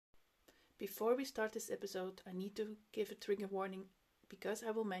Before we start this episode, I need to give a trigger warning because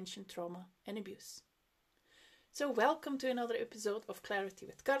I will mention trauma and abuse. So welcome to another episode of Clarity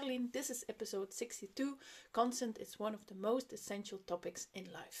with Caroline. This is episode 62. Consent is one of the most essential topics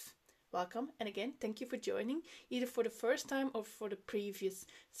in life. Welcome, and again, thank you for joining, either for the first time or for the previous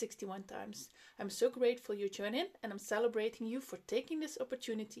 61 times. I'm so grateful you join in, and I'm celebrating you for taking this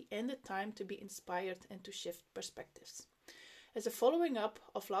opportunity and the time to be inspired and to shift perspectives. As a following up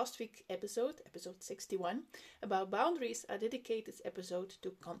of last week's episode 61, about boundaries, I dedicate this episode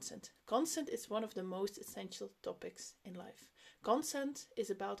to consent. Consent is one of the most essential topics in life. Consent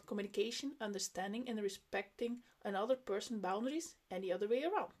is about communication, understanding, and respecting another person's boundaries and the other way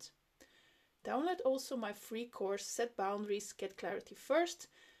around. Download also my free course, Set Boundaries, Get Clarity First,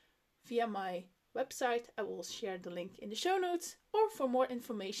 via my website. I will share the link in the show notes, or for more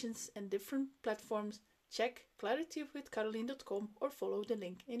information and different platforms, check claritywithcaroline.com or follow the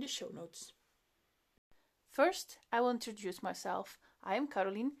link in the show notes. First, I will introduce myself. I am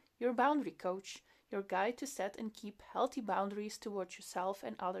Caroline, your boundary coach, your guide to set and keep healthy boundaries towards yourself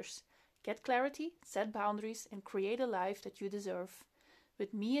and others. Get clarity, set boundaries, and create a life that you deserve.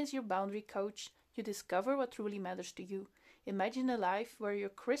 With me as your boundary coach, you discover what truly matters to you. Imagine a life where you're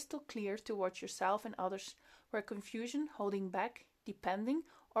crystal clear towards yourself and others, where confusion, holding back, depending,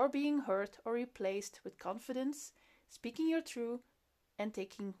 or being hurt or replaced with confidence, speaking your truth, and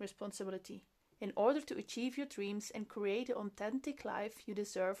taking responsibility. In order to achieve your dreams and create the authentic life you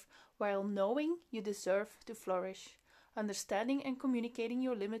deserve, while knowing you deserve to flourish. Understanding and communicating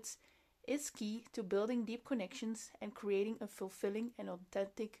your limits is key to building deep connections and creating a fulfilling and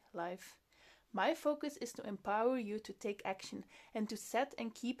authentic life. My focus is to empower you to take action and to set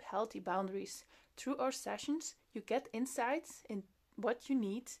and keep healthy boundaries. Through our sessions, you get insights in what you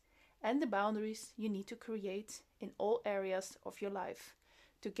need and the boundaries you need to create in all areas of your life.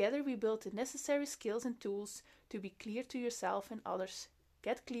 Together we build the necessary skills and tools to be clear to yourself and others.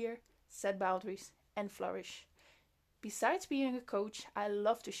 Get clear, set boundaries, and flourish. Besides being a coach, I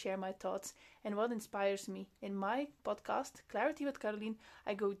love to share my thoughts and what inspires me. In my podcast, Clarity with Caroline,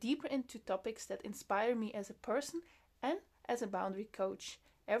 I go deeper into topics that inspire me as a person and as a boundary coach.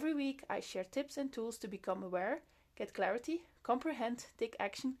 Every week, I share tips and tools to become aware, get clarity, comprehend, take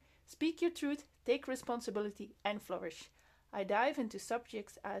action, speak your truth, take responsibility, and flourish. I dive into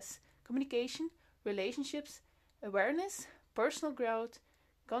subjects as communication, relationships, awareness, personal growth,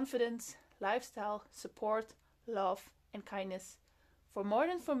 confidence, lifestyle, support, love, and kindness. For more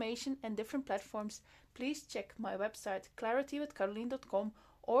information and different platforms, please check my website claritywithcaroline.com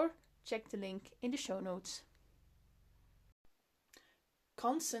or check the link in the show notes.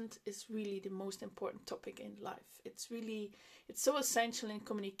 Consent is really the most important topic in life. It's so essential in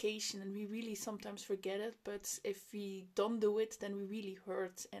communication, and we really sometimes forget it, but if we don't do it, then we really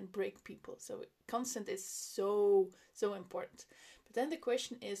hurt and break people. So consent is so important. But then the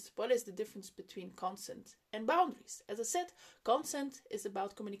question is, what is the difference between consent and boundaries? As I said, consent is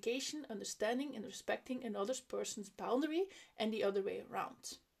about communication, understanding, and respecting another person's boundary, and the other way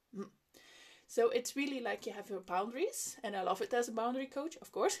around. So it's really like you have your boundaries, and I love it as a boundary coach,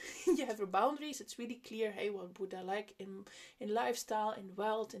 of course. You have your boundaries. It's really clear, hey, what would I like in lifestyle, in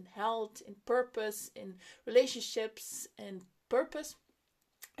wealth, in health, in purpose, in relationships, and purpose.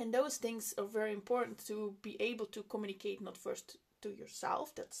 And those things are very important to be able to communicate, not first to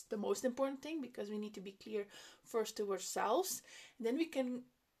yourself. That's the most important thing, because we need to be clear first to ourselves. And then we can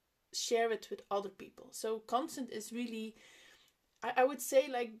share it with other people. So consent is really, I would say,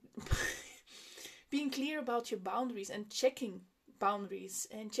 like being clear about your boundaries and checking boundaries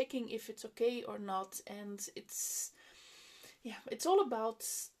and checking if it's okay or not. And it's all about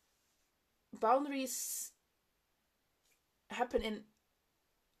boundaries happen in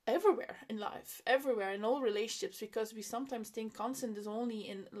everywhere in life, everywhere in all relationships, because we sometimes think consent is only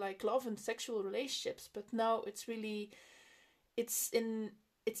in like love and sexual relationships, but now it's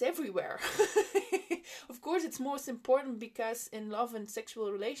everywhere. Of course, it's most important because in love and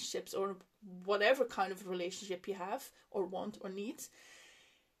sexual relationships, or whatever kind of relationship you have or want or need,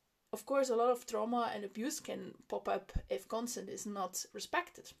 of course, a lot of trauma and abuse can pop up if consent is not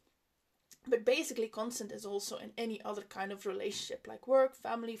respected. But basically, consent is also in any other kind of relationship, like work,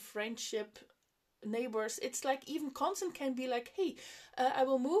 family, friendship, neighbors. It's like even consent can be like, hey, I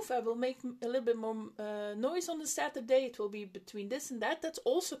will move, I will make a little bit more noise on the Saturday, it will be between this and that. That's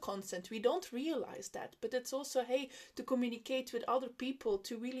also consent. We don't realize that, but it's also, hey, to communicate with other people,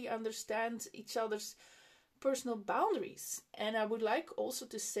 to really understand each other's personal boundaries. And I would like also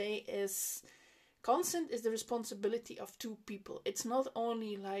to say is Consent is the responsibility of two people. It's not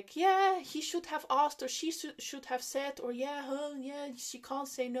only like, yeah, he should have asked, or she should have said, or yeah, she can't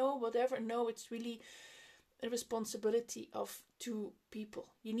say no, whatever. No, it's really a responsibility of two people.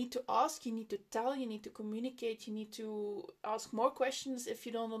 You need to ask, you need to tell, you need to communicate, you need to ask more questions if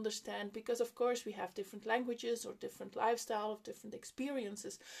you don't understand, because of course we have different languages or different lifestyle, different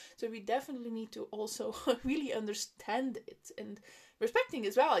experiences. So we definitely need to also really understand it, and respecting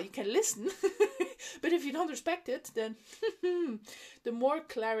as well. You can listen, but if you don't respect it, then the more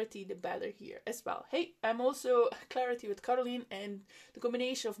clarity, the better here as well. Hey, I'm also Clarity with Caroline, and the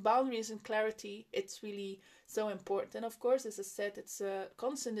combination of boundaries and clarity, it's really so important. And of course, as I said, it's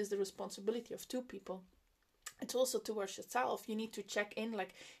consent is the responsibility of two people. It's also towards yourself. You need to check in,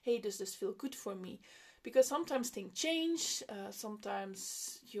 like, hey, does this feel good for me? Because sometimes things change.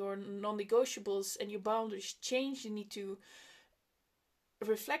 Sometimes your non-negotiables and your boundaries change. You need to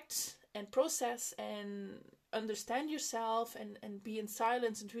reflect and process and understand yourself, and be in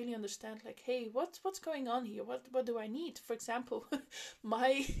silence and really understand, like, hey, what's going on here? What do I need? For example,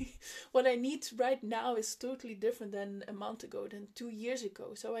 what I need right now is totally different than a month ago, than 2 years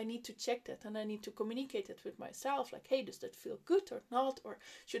ago. So I need to check that, and I need to communicate it with myself, like, hey, does that feel good or not? Or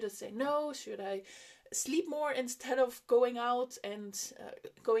should I say no? Should I sleep more instead of going out and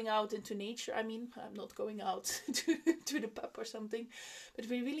going out into nature? I mean, I'm not going out to the pub or something, but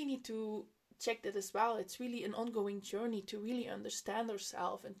we really need to check that as well. It's really an ongoing journey to really understand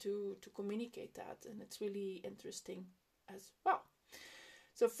ourselves and to communicate that, and it's really interesting as well.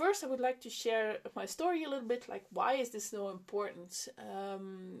 So first I would like to share my story a little bit, like, why is this so important?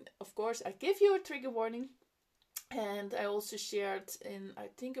 Of course, I gave you a trigger warning, and I also shared in, I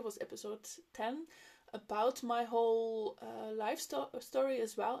think it was episode 10, about my whole life story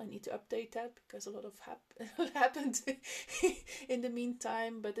as well. I need to update that because a lot of happened in the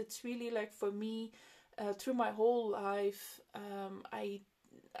meantime. But it's really like, for me, through my whole life, I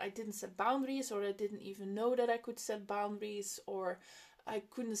didn't set boundaries, or I didn't even know that I could set boundaries, or I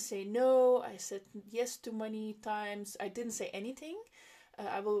couldn't say no. I said yes too many times. I didn't say anything.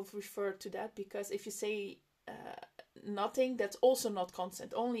 I will refer to that, because if you say nothing, that's also not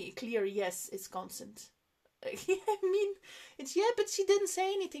consent. Only a clear yes is consent. I mean, it's yeah, but she didn't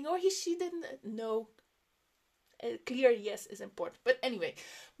say anything, or she didn't. No, a clear yes is important. But anyway,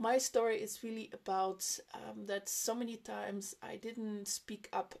 my story is really about that so many times I didn't speak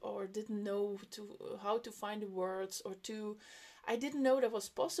up, or didn't know how to find the words, or I didn't know that was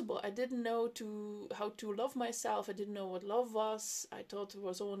possible. I didn't know how to love myself. I didn't know what love was. I thought it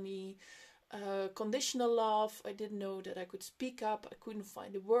was only conditional love. I didn't know that I could speak up. I couldn't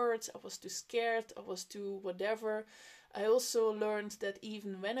find the words. I was too scared. I was too whatever. I also learned that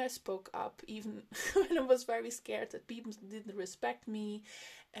even when I spoke up, even when I was very scared, that people didn't respect me,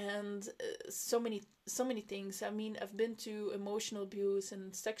 and so many things. I mean, I've been to emotional abuse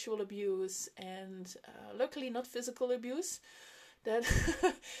and sexual abuse, and luckily not physical abuse. That,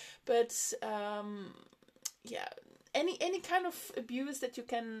 but yeah. Any kind of abuse that you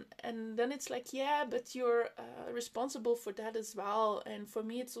can, and then it's like, yeah, but you're responsible for that as well. And for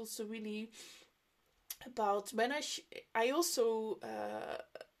me, it's also really about when I also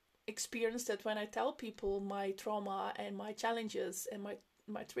experienced that when I tell people my trauma and my challenges and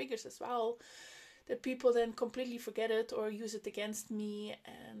my triggers as well, that people then completely forget it or use it against me.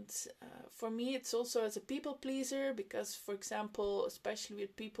 And for me, it's also as a people pleaser, because, for example, especially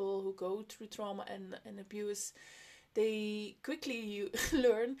with people who go through trauma and abuse, they quickly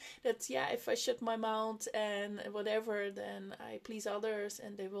learn that, yeah, if I shut my mouth and whatever, then I please others,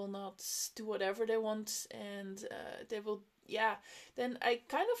 and they will not do whatever they want, and they will, yeah, then I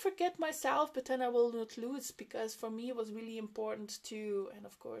kind of forget myself, but then I will not lose, because for me it was really important to, and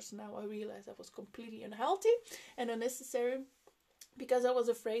of course now I realize I was completely unhealthy and unnecessary, because I was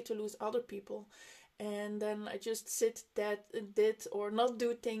afraid to lose other people. And then I just did or not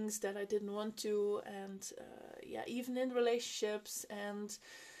do things that I didn't want to. And yeah, even in relationships, and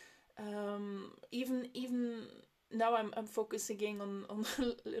even now I'm focusing on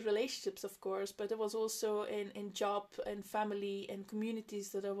relationships, of course, but it was also in job and family and communities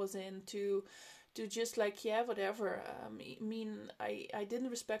that I was in, to just like, yeah, whatever. I mean, I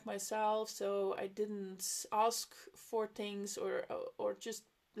didn't respect myself, so I didn't ask for things, or just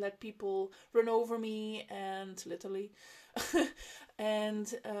let people run over me, and literally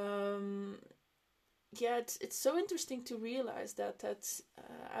and yeah, it's so interesting to realize that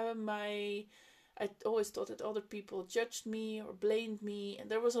I always thought that other people judged me or blamed me,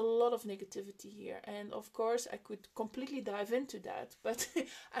 and there was a lot of negativity here. And of course I could completely dive into that, but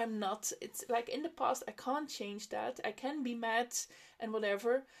I'm not. It's like in the past, I can't change that. I can be mad and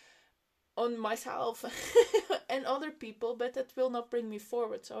whatever on myself and other people, but that will not bring me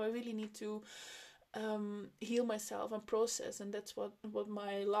forward. So I really need to heal myself and process, and that's what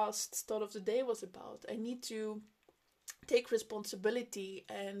my last thought of the day was about. I need to take responsibility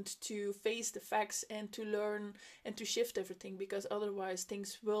and to face the facts and to learn and to shift everything, because otherwise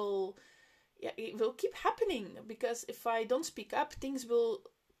things will it will keep happening. Because if I don't speak up, things will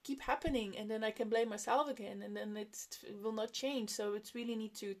keep happening, and then I can blame myself again, and then it will not change. So it's really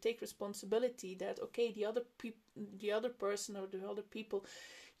need to take responsibility that, okay, the other person or the other people,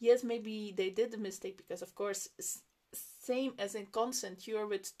 yes, maybe they did a mistake, because of course, same as in consent, you're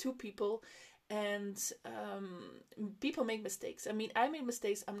with two people, and people make mistakes. I mean, I made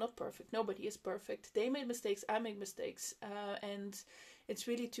mistakes. I'm not perfect. Nobody is perfect. They made mistakes. I make mistakes. And it's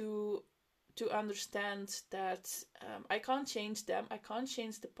really to understand that I can't change them. I can't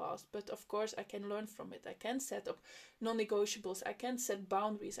change the past. But of course, I can learn from it. I can set up non-negotiables. I can set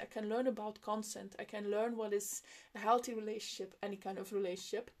boundaries. I can learn about consent. I can learn what is a healthy relationship, any kind of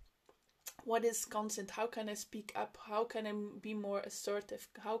relationship. What is consent? How can I speak up? How can I be more assertive?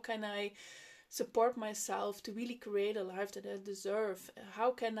 How can I support myself to really create a life that I deserve?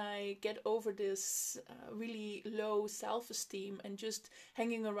 How can I get over this really low self-esteem and just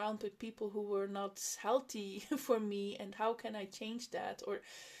hanging around with people who were not healthy for me? And how can I change that? Or,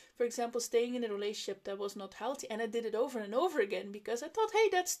 for example, staying in a relationship that was not healthy, and I did it over and over again because I thought, hey,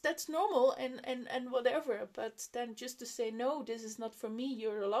 that's normal and whatever. But then just to say, no, this is not for me.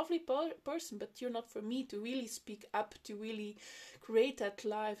 You're a lovely person, but you're not for me. To really speak up, to really create that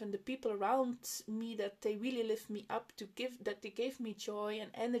life, and the people around me, that they really lift me up, that they gave me joy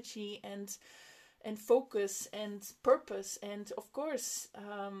and energy and focus and purpose. And of course,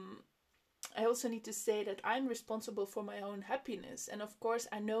 I also need to say that I'm responsible for my own happiness. And of course,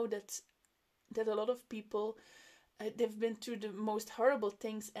 I know that a lot of people, they've been through the most horrible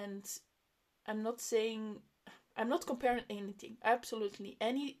things. And I'm not comparing anything. Absolutely.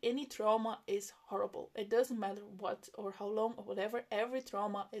 Any trauma is horrible. It doesn't matter what or how long or whatever. Every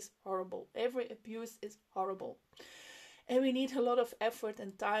trauma is horrible. Every abuse is horrible. And we need a lot of effort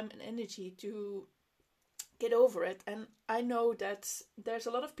and time and energy to get over it. And I know that there's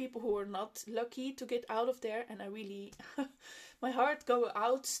a lot of people who are not lucky to get out of there, and I really my heart go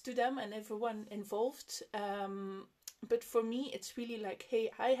out to them and everyone involved. But for me, it's really like, hey,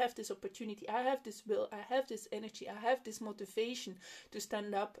 I have this opportunity, I have this will, I have this energy, I have this motivation to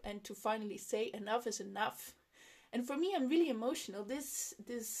stand up and to finally say enough is enough. And for me, I'm really emotional. This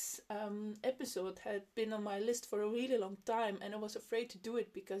episode had been on my list for a really long time, and I was afraid to do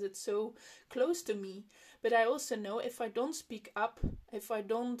it because it's so close to me. But I also know if I don't speak up, if I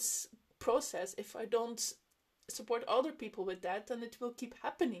don't process, if I don't support other people with that, then it will keep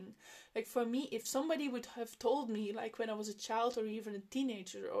happening. Like for me, if somebody would have told me, like when I was a child or even a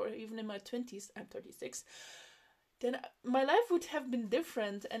teenager or even in my 20s, I'm 36, then my life would have been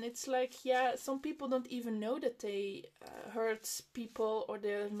different. And it's like, yeah, some people don't even know that they hurt people, or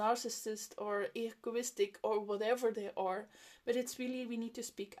they're narcissist or egoistic or whatever they are. But it's really, we need to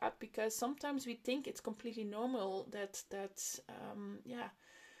speak up, because sometimes we think it's completely normal that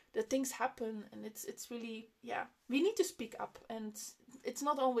things happen, and it's really, yeah, we need to speak up. And it's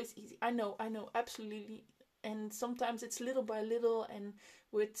not always easy. I know, absolutely. And sometimes it's little by little, and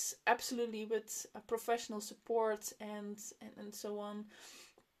with professional support and so on,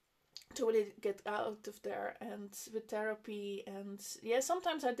 to really get out of there, and with therapy. And yeah,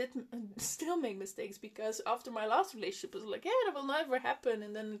 sometimes I did still make mistakes, because after my last relationship, it was like, yeah, that will never happen,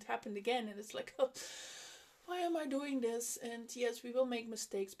 and then it happened again, and it's like, oh, why am I doing this? And yes, we will make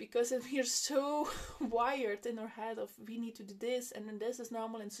mistakes, because we're so wired in our head of we need to do this, and then this is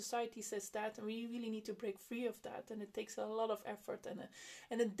normal, and society says that, and we really need to break free of that. And it takes a lot of effort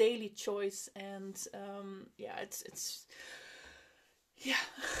and a daily choice. And it's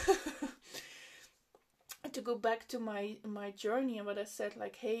to go back to my journey and what I said,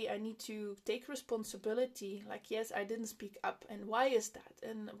 like, hey, I need to take responsibility. Like, yes, I didn't speak up, and why is that?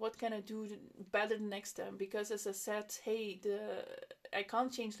 And what can I do better next time? Because as I said, hey, I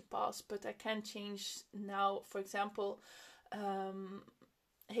can't change the past, but I can change now. For example,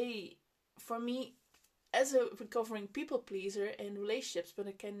 hey, for me, as a recovering people pleaser in relationships, but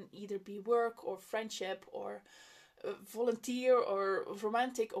it can either be work or friendship or volunteer or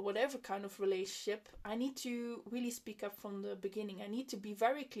romantic or whatever kind of relationship, I need to really speak up from the beginning. I need to be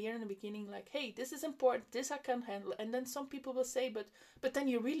very clear in the beginning, like, hey, this is important, this I can handle. And then some people will say, but then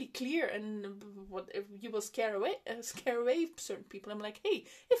you're really clear, and what if you will scare away certain people? I'm like, hey,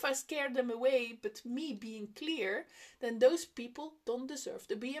 if I scare them away, but me being clear, then those people don't deserve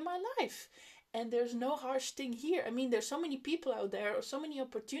to be in my life. And there's no harsh thing here. I mean, there's so many people out there, or so many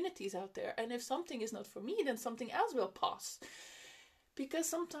opportunities out there. And if something is not for me, then something else will pass. Because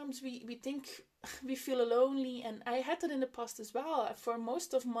sometimes we think we feel lonely, and I had that in the past as well. For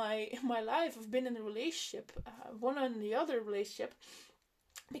most of my life, I've been in a relationship, one and the other relationship,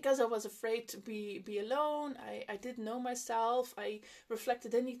 because I was afraid to be alone. I didn't know myself. I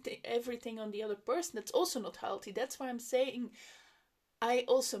reflected everything on the other person. That's also not healthy. That's why I'm saying I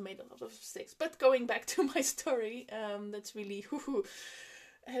also made a lot of mistakes. But going back to my story, that's really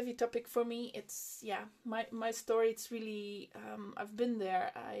a heavy topic for me. It's, my story, it's really, I've been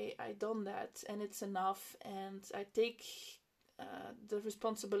there, I done that, and it's enough, and I take the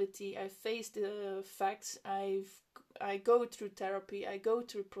responsibility. I face the facts. I go through therapy, I go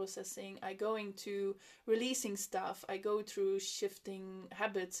through processing, I go into releasing stuff, I go through shifting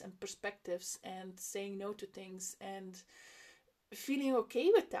habits and perspectives and saying no to things and feeling okay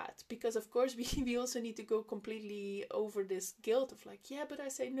with that, because of course we also need to go completely over this guilt of like, yeah, but I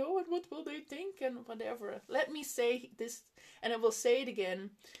say no, and what will they think, and whatever. Let me say this, and I will say it again.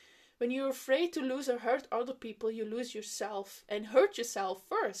 When you're afraid to lose or hurt other people, you lose yourself and hurt yourself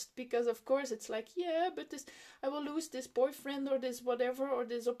first, because of course it's like, yeah, but this, I will lose this boyfriend or this whatever or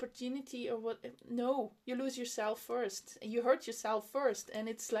this opportunity or what. No, you lose yourself first, you hurt yourself first. And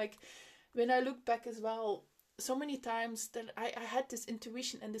it's like, when I look back as well, so many times that I had this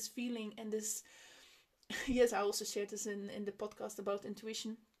intuition and this feeling and this, yes, I also shared this in the podcast about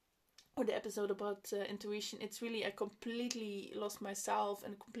intuition, or the episode about intuition. It's really, I completely lost myself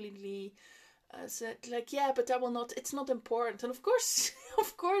and completely said like, yeah, but I will not, it's not important. And of course,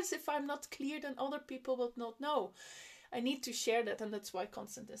 if I'm not clear, then other people will not know. I need to share that, and that's why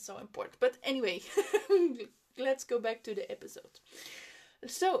consent is so important. But anyway, let's go back to the episode.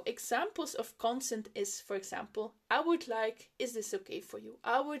 So, examples of consent is, for example, I would like, is this okay for you?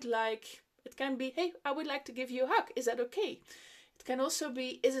 I would like, it can be, hey, I would like to give you a hug. Is that okay? It can also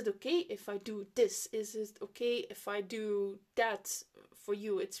be, is it okay if I do this? Is it okay if I do that for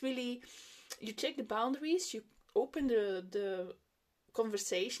you? It's really, you check the boundaries, you open the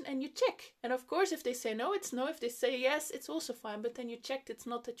conversation and you check. And of course, if they say no, it's no. If they say yes, it's also fine. But then you checked. It's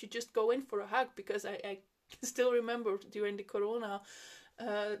not that you just go in for a hug, because I still remember during the corona,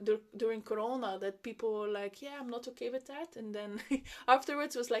 during corona, that people were like, yeah, I'm not okay with that. And then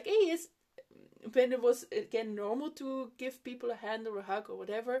afterwards was like, hey, when it was again normal to give people a hand or a hug or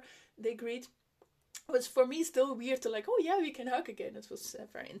whatever they agreed, it was for me still weird to like, oh yeah, we can hug again. It was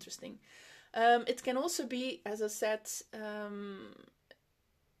very interesting. It can also be, as I said,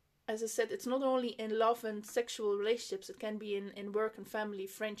 it's not only in love and sexual relationships. It can be in work and family,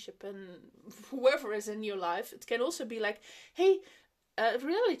 friendship, and whoever is in your life. It can also be like, hey, a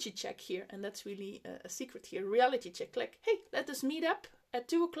reality check here. And that's really a secret here. Reality check. Like, hey, let us meet up at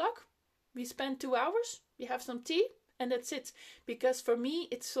 2:00. We spend 2 hours. We have some tea. And that's it. Because for me,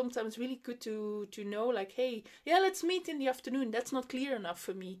 it's sometimes really good to know, like, hey, yeah, let's meet in the afternoon. That's not clear enough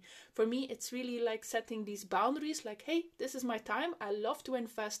for me. For me, it's really like setting these boundaries, like, hey, this is my time. I love to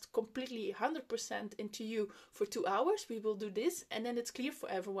invest completely 100% into you for 2 hours. We will do this. And then it's clear for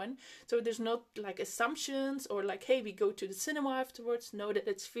everyone. So there's not like assumptions or like, hey, we go to the cinema afterwards. No, that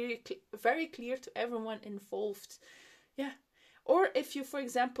it's very clear to everyone involved. Yeah. Or if you, for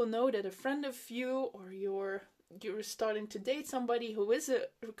example, know that a friend of you or you're starting to date somebody who is a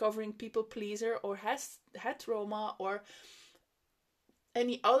recovering people pleaser or has had trauma or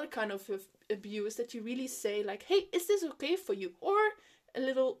any other kind of abuse, that you really say like, hey, is this okay for you? Or a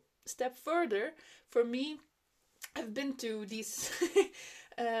little step further, for me, I've been to these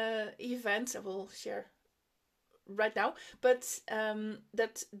events I will share right now, but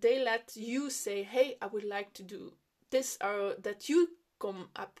that they let you say, hey, I would like to do this, or that you come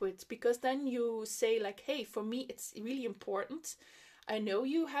up with, because then you say like, hey, for me it's really important. I know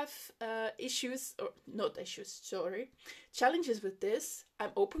you have challenges with this.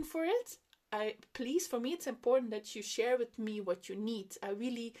 I'm open for it. For me it's important that you share with me what you need. I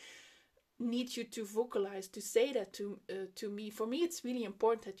really need you to vocalize, to say that to me. For me it's really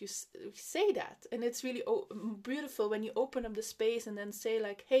important that you say that, and it's really beautiful when you open up the space and then say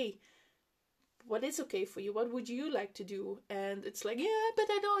like, hey, what is okay for you? What would you like to do? And it's like, yeah, but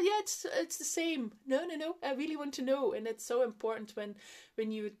I don't, yeah, it's the same. No, I really want to know. And it's so important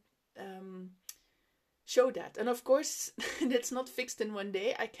when you show that. And of course, that's not fixed in one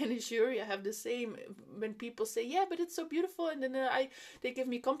day. I can assure you, I have the same when people say, yeah, but it's so beautiful. And then they give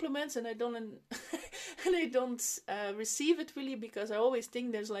me compliments and I don't, and I don't receive it really, because I always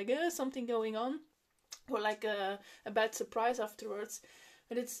think there's like something going on, or like a bad surprise afterwards.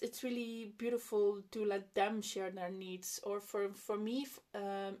 but it's really beautiful to let them share their needs. Or for me,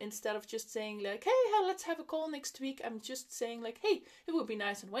 instead of just saying like, hey, let's have a call next week, I'm just saying like, hey, it would be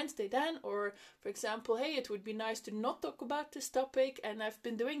nice on Wednesday then. Or for example, hey, it would be nice to not talk about this topic, and I've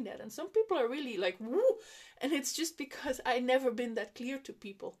been doing that. And some people are really like, woo, and it's just because I never been that clear to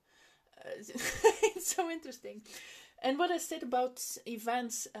people. It's so interesting. And what I said about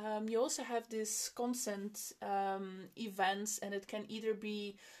events, you also have this consent events, and it can either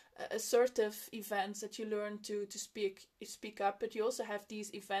be assertive events that you learn to speak up, but you also have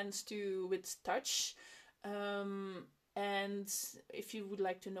these events too with touch. And if you would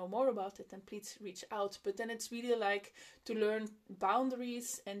like to know more about it, then please reach out. But then it's really like to learn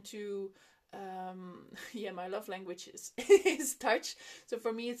boundaries and to my love language is is touch. So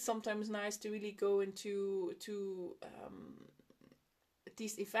for me, it's sometimes nice to really go into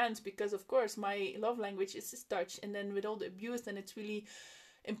these events, because of course my love language is touch. And then with all the abuse, then it's really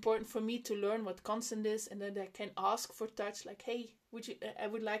important for me to learn what consent is, and then I can ask for touch, like, hey, I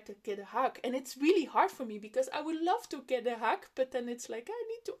would like to get a hug. And it's really hard for me because I would love to get a hug, but then it's like I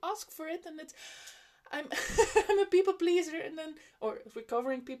need to ask for it, and I'm I'm a people pleaser, and then, or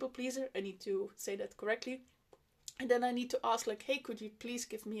recovering people pleaser, I need to say that correctly. And then I need to ask like, hey, could you please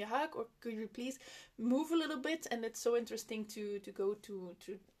give me a hug, or could you please move a little bit? And it's so interesting to go to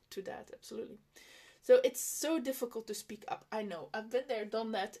that, absolutely. So it's so difficult to speak up. I know, I've been there,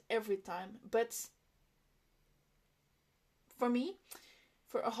 done that every time. But for me,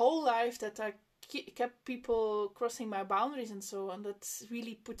 for a whole life that I kept people crossing my boundaries and so on, that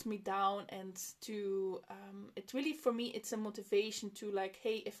really put me down. And to it really, for me, it's a motivation to like,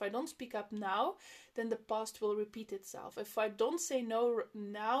 hey, if I don't speak up now, then the past will repeat itself. If I don't say no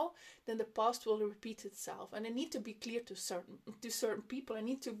now, then the past will repeat itself. And I need to be clear to certain people. I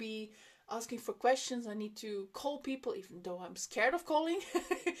need to be asking for questions. I need to call people, even though I'm scared of calling.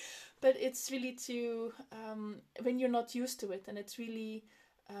 But it's really to when you're not used to it, and it's really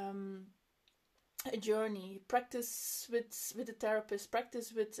a journey. Practice with a therapist,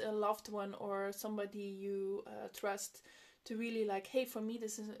 practice with a loved one or somebody you trust, to really like, hey, for me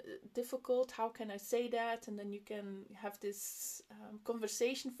this is difficult, how can I say that? And then you can have this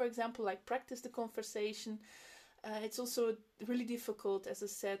conversation, for example, like practice the conversation. It's also really difficult, as I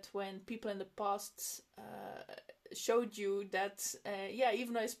said, when people in the past showed you that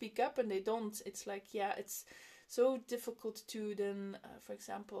even though I speak up and they don't, it's like, it's so difficult to then, for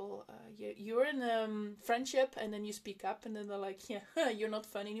example, you're in a friendship, and then you speak up, and then they're like, you're not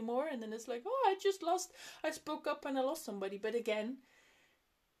fun anymore. And then it's like, oh, I spoke up and I lost somebody. But again,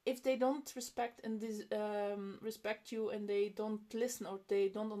 if they don't respect and respect you, and they don't listen, or they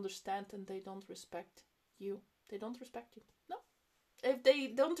don't understand, and they don't respect you, they don't respect you. No. If they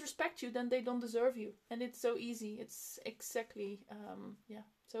don't respect you, then they don't deserve you. And it's so easy. It's exactly,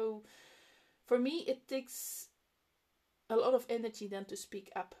 So for me, it takes a lot of energy then to speak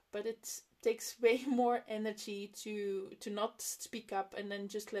up, but it takes way more energy to not speak up and then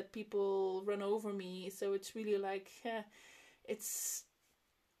just let people run over me. So it's really like, it's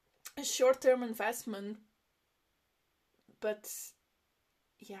a short-term investment, but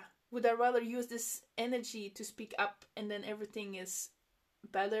would I rather use this energy to speak up, and then everything is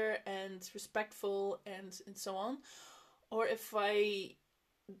better and respectful and so on? Or if I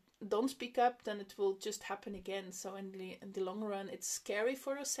don't speak up, then it will just happen again. So in the long run, it's scary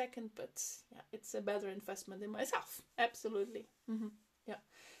for a second, but it's a better investment in myself. Absolutely.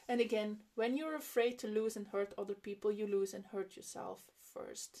 And again, when you're afraid to lose and hurt other people, you lose and hurt yourself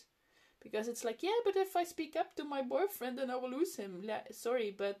first. Because it's like, but if I speak up to my boyfriend, then I will lose him.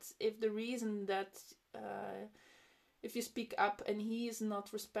 Sorry, but if the reason that if you speak up and he is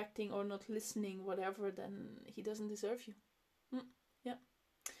not respecting or not listening, whatever, then he doesn't deserve you.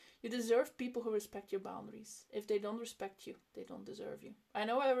 You deserve people who respect your boundaries. If they don't respect you, they don't deserve you. I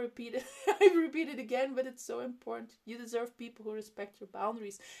know I repeat it again, but it's so important. You deserve people who respect your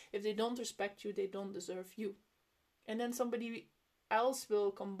boundaries. If they don't respect you, they don't deserve you. And then somebody else will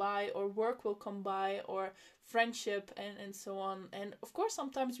come by, or work will come by, or friendship, and so on. And of course,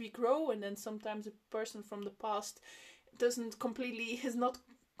 sometimes we grow, and then sometimes a person from the past is not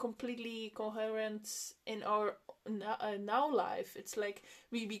completely coherent in our now life. It's like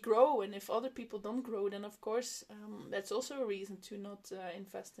we grow, and if other people don't grow, then of course that's also a reason to not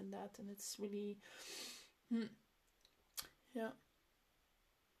invest in that. And it's really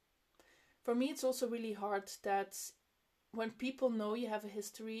for me, it's also really hard that when people know you have a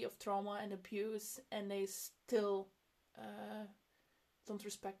history of trauma and abuse, and they still don't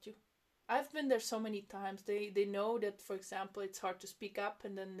respect you. I've been there so many times. They know that, for example, it's hard to speak up,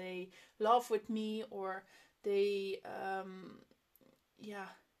 and then they laugh with me, or they yeah,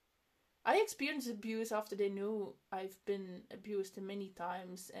 I experienced abuse after they knew I've been abused many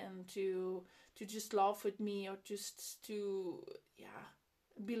times, and to just laugh with me, or just to, yeah,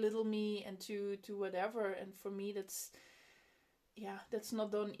 belittle me, and to whatever. And for me, that's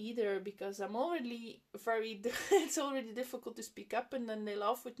not done either, because I'm already it's already difficult to speak up, and then they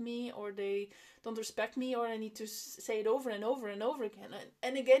laugh with me, or they don't respect me, or I need to say it over and over and over again.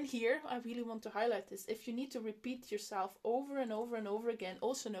 And again, here I really want to highlight this: if you need to repeat yourself over and over and over again,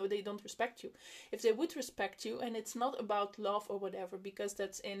 also know they don't respect you. If they would respect you, and it's not about love or whatever, because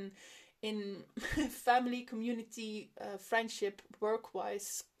that's in family, community, friendship,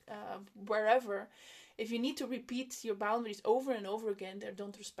 work-wise, wherever. If you need to repeat your boundaries over and over again, they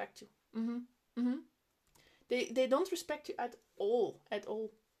don't respect you. They don't respect you at all.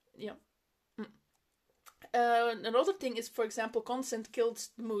 Yeah. Another thing is, for example, consent kills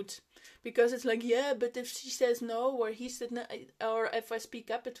the mood, because it's like, yeah, but if she says no, or he said no, or if I speak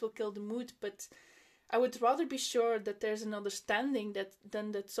up, it will kill the mood. But I would rather be sure that there's an understanding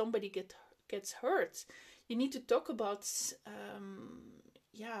than that somebody gets hurt. You need to talk about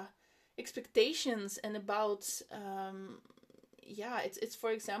expectations, and about it's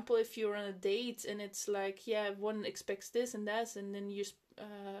for example, if you're on a date and it's like, yeah, one expects this and that, and then you're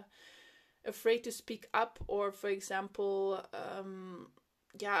afraid to speak up, or for example,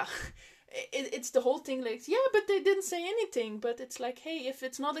 it's the whole thing, like, yeah, but they didn't say anything. But it's like, hey, if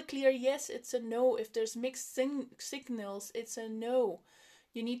it's not a clear yes, it's a no. If there's mixed signals, it's a no.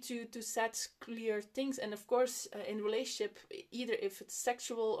 You need to set clear things. And of course, in relationship, either if it's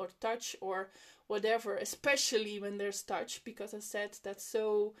sexual or touch or whatever, especially when there's touch, because I said that's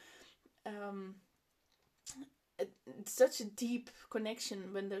so it's such a deep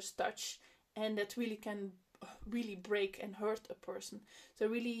connection when there's touch, and that really can really break and hurt a person. So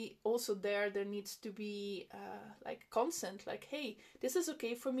really, also there needs to be like consent, like, hey, this is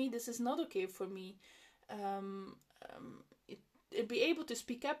okay for me, this is not okay for me. Be able to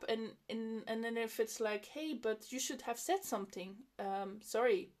speak up, and then if it's like, hey, but you should have said something,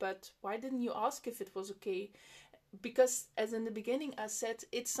 sorry, but why didn't you ask if it was okay? Because as in the beginning I said,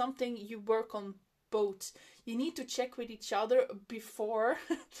 it's something you work on both. You need to check with each other before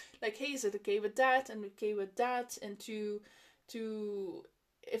like, hey, is it okay with that and okay with that? And to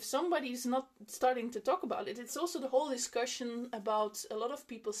if somebody's not starting to talk about it, it's also the whole discussion about, a lot of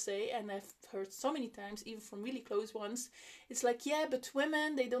people say, and I've heard so many times, even from really close ones, it's like, yeah, but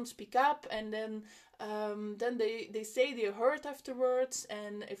women, they don't speak up, and then they say they're hurt afterwards.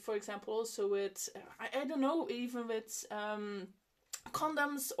 And if, for example, also with, I don't know, even with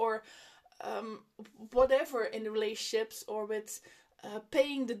condoms, or whatever, in relationships, or with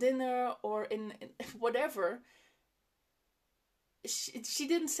paying the dinner, or in whatever, she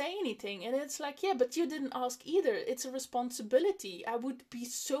didn't say anything. And it's like, yeah, but you didn't ask either. It's a responsibility. I would be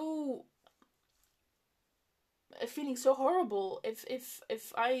so feeling so horrible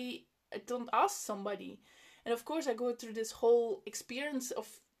if I don't ask somebody. And of course I go through this whole experience of,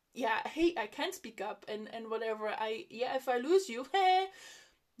 yeah, hey, I can't speak up, and whatever, if I lose you,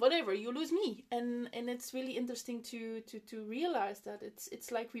 whatever, you lose me. And it's really interesting to realize that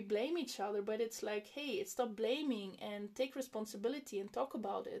it's like we blame each other, but it's like, hey, stop blaming and take responsibility and talk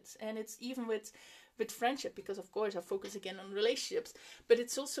about it. And it's even with friendship, because of course I focus again on relationships, but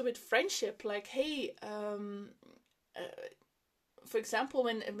it's also with friendship, like, hey, for example,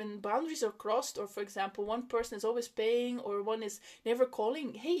 when boundaries are crossed, or for example, one person is always paying, or one is never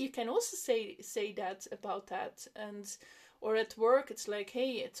calling, hey, you can also say that about that. And or at work, it's like,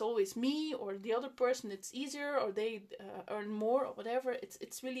 hey, it's always me or the other person, it's easier, or they earn more, or whatever.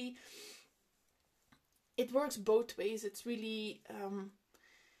 It's really, it works both ways. It's really,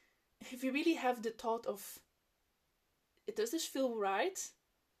 if you really have the thought of, does this feel right,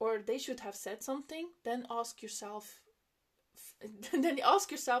 or they should have said something, then ask yourself,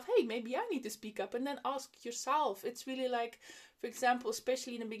 hey, maybe I need to speak up. And then ask yourself. It's really like, for example,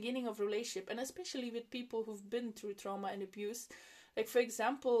 especially in the beginning of a relationship, and especially with people who've been through trauma and abuse, like, for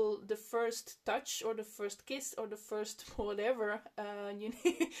example, the first touch, or the first kiss, or the first whatever,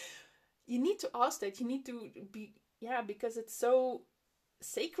 you need to ask that. You need to be, because it's so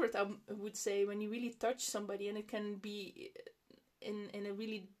sacred, I would say, when you really touch somebody. And it can be in a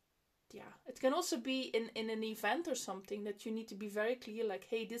really, it can also be in an event or something, that you need to be very clear, like,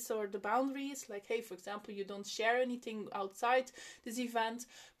 hey, these are the boundaries. Like, hey, for example, you don't share anything outside this event.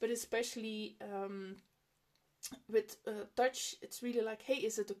 But especially with touch, it's really like, hey,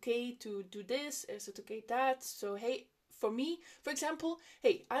 is it okay to do this? Is it okay that? So, hey, for me, for example,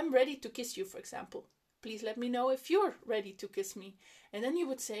 hey, I'm ready to kiss you, for example. please let me know if you're ready to kiss me. And then you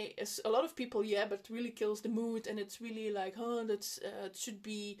would say, as a lot of people, yeah, but it really kills the mood, and it's really like, that's it should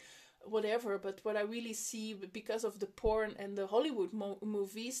be whatever. But what I really see, because of the porn and the Hollywood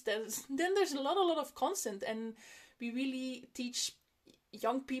movies, then there's a lot of consent, and we really teach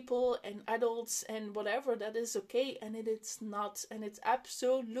young people and adults and whatever that is okay, and it's not, and it's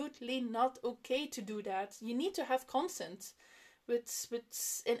absolutely not okay to do that. You need to have consent with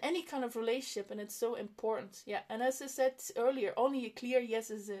in any kind of relationship, and it's so important. Yeah, and as I said earlier, only a clear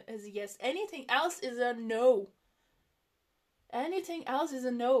yes is a yes. Anything else is a no. Anything else is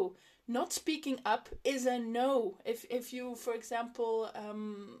a no. Not speaking up is a no. If you, for example,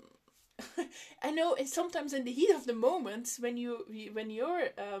 I know it's sometimes in the heat of the moment when you're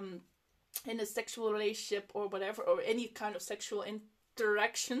in a sexual relationship or whatever, or any kind of sexual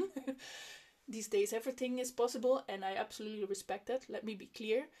interaction. These days everything is possible, and I absolutely respect that, let me be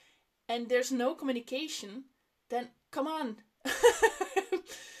clear. And there's no communication, then come on.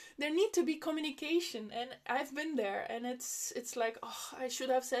 There need to be communication, and I've been there, and it's like, I should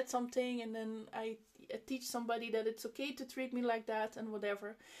have said something, and then I teach somebody that it's okay to treat me like that and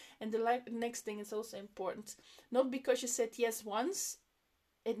whatever. And the next thing is also important. Not because you said yes once,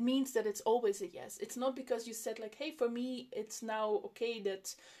 it means that it's always a yes. It's not because you said like, hey, for me, it's now okay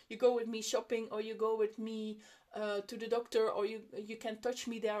that you go with me shopping, or you go with me to the doctor, or you can touch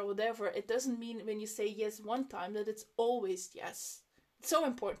me there or whatever. It doesn't mean when you say yes one time that it's always yes. It's so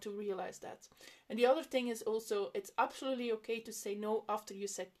important to realize that. And the other thing is also, it's absolutely okay to say no after you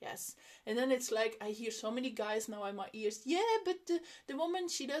said yes. And then it's like, I hear so many guys now in my ears, yeah, but the woman,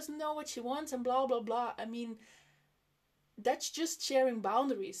 she doesn't know what she wants and blah, blah, blah. I mean, that's just sharing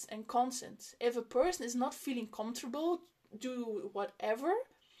boundaries and consent. If a person is not feeling comfortable, do whatever.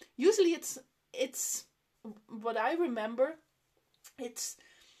 Usually it's what I remember. It's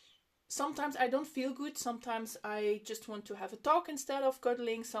sometimes I don't feel good. Sometimes I just want to have a talk instead of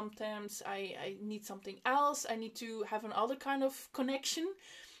cuddling. Sometimes I need something else. I need to have another kind of connection.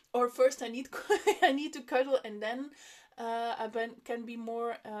 Or first I need to cuddle, and then I can be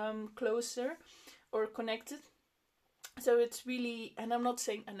more closer or connected. So it's really, and I'm not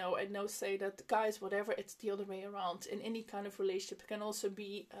saying, I know say that guys, whatever, it's the other way around. In any kind of relationship, it can also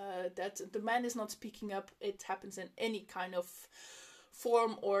be that the man is not speaking up. It happens in any kind of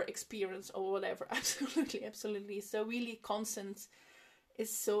form or experience or whatever. Absolutely, absolutely. So really, consent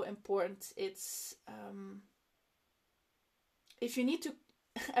is so important. It's, if you need to,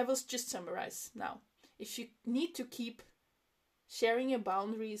 I will just summarize now. If you need to keep sharing your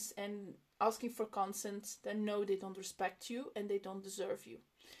boundaries and asking for consent, then no, they don't respect you and they don't deserve you.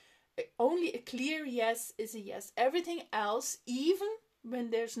 Only a clear yes is a yes. Everything else, even when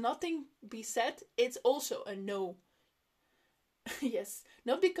there's nothing be said, it's also a no. Yes,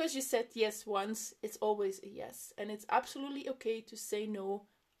 not because you said yes once, it's always a yes. And it's absolutely okay to say no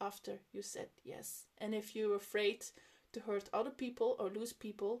after you said yes. And if you're afraid to hurt other people or lose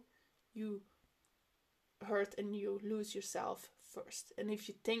people, you hurt and you lose yourself first. And if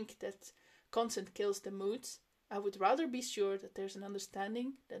you think that consent kills the mood, I would rather be sure that there's an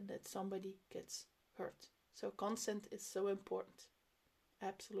understanding than that somebody gets hurt. So consent is so important.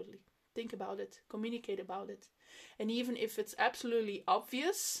 Absolutely. Think about it. Communicate about it. And even if it's absolutely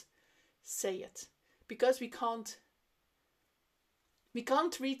obvious, say it. Because we can't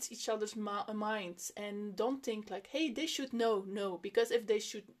read each other's minds, and don't think like, hey, they should know. No, because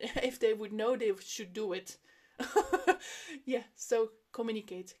if they would know, they should do it. Yeah, so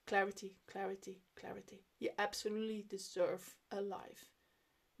communicate. Clarity, clarity, clarity. You absolutely deserve a life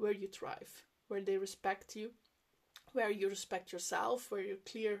where you thrive, where they respect you, where you respect yourself, where you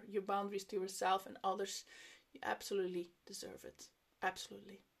clear your boundaries to yourself and others. You absolutely deserve it.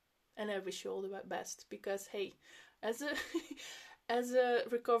 Absolutely. And I wish you all the best, because hey, as a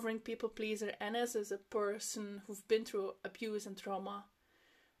recovering people pleaser, and as a person who've been through abuse and trauma,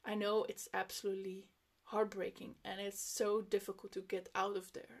 I know it's absolutely heartbreaking, and it's so difficult to get out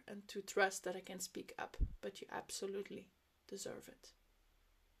of there and to trust that I can speak up, but you absolutely deserve it.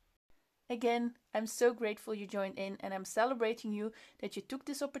 Again, I'm so grateful you joined in, and I'm celebrating you that you took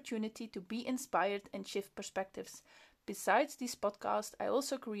this opportunity to be inspired and shift perspectives. Besides this podcast, I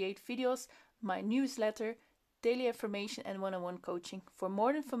also create videos, my newsletter, daily affirmation and one-on-one coaching. For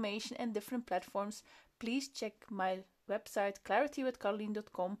more information and different platforms, please check my website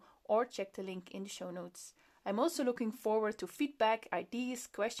claritywithcaroline.com or check the link in the show notes. I'm also looking forward to feedback, ideas,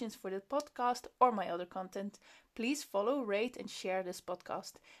 questions for the podcast or my other content. Please follow, rate and share this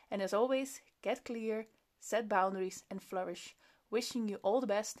podcast. And as always, get clear, set boundaries and flourish. Wishing you all the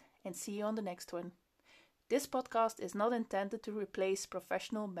best, and see you on the next one. This podcast is not intended to replace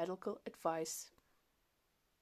professional medical advice.